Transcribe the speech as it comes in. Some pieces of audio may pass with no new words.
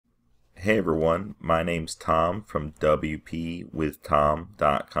Hey everyone, my name's Tom from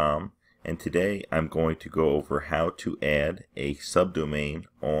WPWithTom.com, and today I'm going to go over how to add a subdomain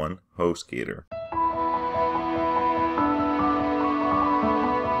on Hostgator.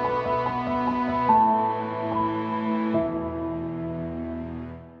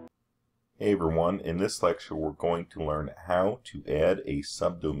 Hey everyone, in this lecture we're going to learn how to add a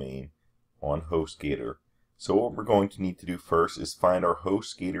subdomain on Hostgator. So what we're going to need to do first is find our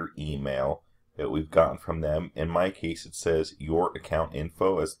Hostgator email that we've gotten from them. In my case it says your account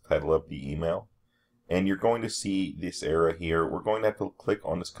info as the title of the email. And you're going to see this area here. We're going to have to click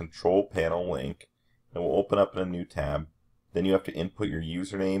on this control panel link and we'll open up in a new tab. Then you have to input your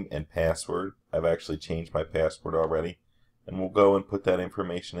username and password. I've actually changed my password already. And we'll go and put that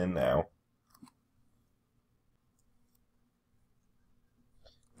information in now.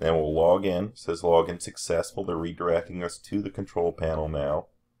 Then we'll log in. It says login successful. They're redirecting us to the control panel now.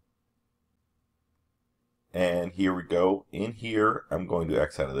 And here we go. In here, I'm going to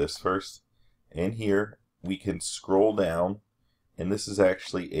X out of this first. In here, we can scroll down. And this is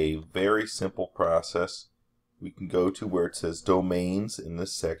actually a very simple process. We can go to where it says domains in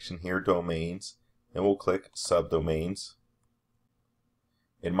this section here, domains. And we'll click subdomains.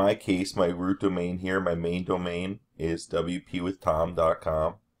 In my case, my root domain here, my main domain is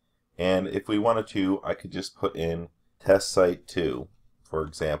WPWithTom.com. And if we wanted to, I could just put in test site 2, for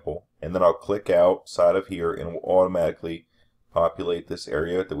example, and then I'll click outside of here and it will automatically populate this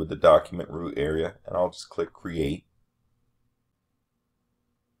area with the document root area, and I'll just click create.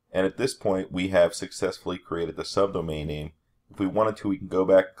 And at this point, we have successfully created the subdomain name. If we wanted to, we can go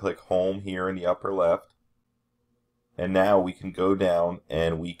back and click home here in the upper left. And now we can go down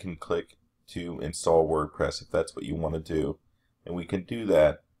and we can click to install WordPress if that's what you want to do. And we can do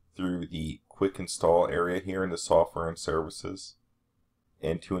that through the quick install area here in the software and services.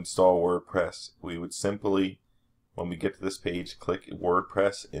 And to install WordPress, we would simply, when we get to this page, click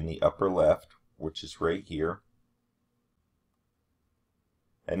WordPress in the upper left, which is right here.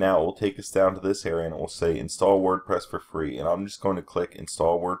 And now it will take us down to this area and it will say install WordPress for free. And I'm just going to click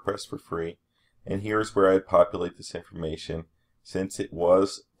install WordPress for free. And here's where I'd populate this information. Since it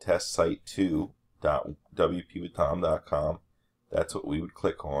was test site 2.wpwithtom.com, that's what we would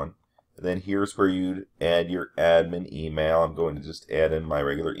click on. And then here's where you'd add your admin email. I'm going to just add in my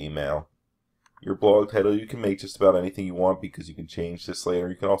regular email. Your blog title, you can make just about anything you want because you can change this later.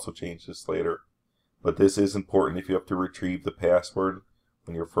 You can also change this later. But this is important if you have to retrieve the password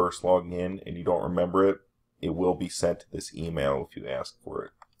when you're first logging in and you don't remember it. It will be sent to this email if you ask for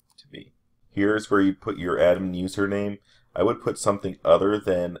it to be. Here's where you put your admin username. I would put something other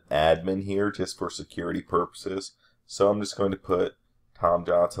than admin here just for security purposes. So I'm just going to put Tom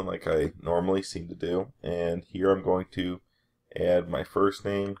Johnson like I normally seem to do. And here I'm going to add my first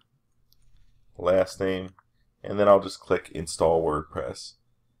name, last name, and then I'll just click install WordPress.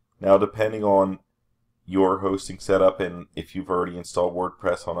 Now depending on your hosting setup and if you've already installed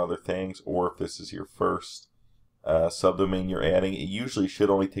WordPress on other things or if this is your first subdomain you're adding, it usually should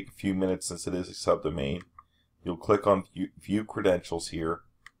only take a few minutes since it is a subdomain. You'll click on view credentials here,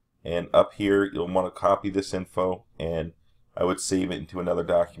 and up here you'll want to copy this info, and I would save it into another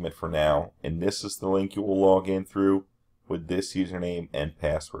document for now. And this is the link you will log in through with this username and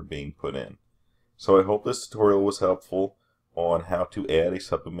password being put in. So I hope this tutorial was helpful on how to add a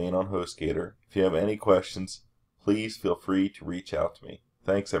subdomain on Hostgator. If you have any questions, please feel free to reach out to me.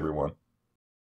 Thanks everyone.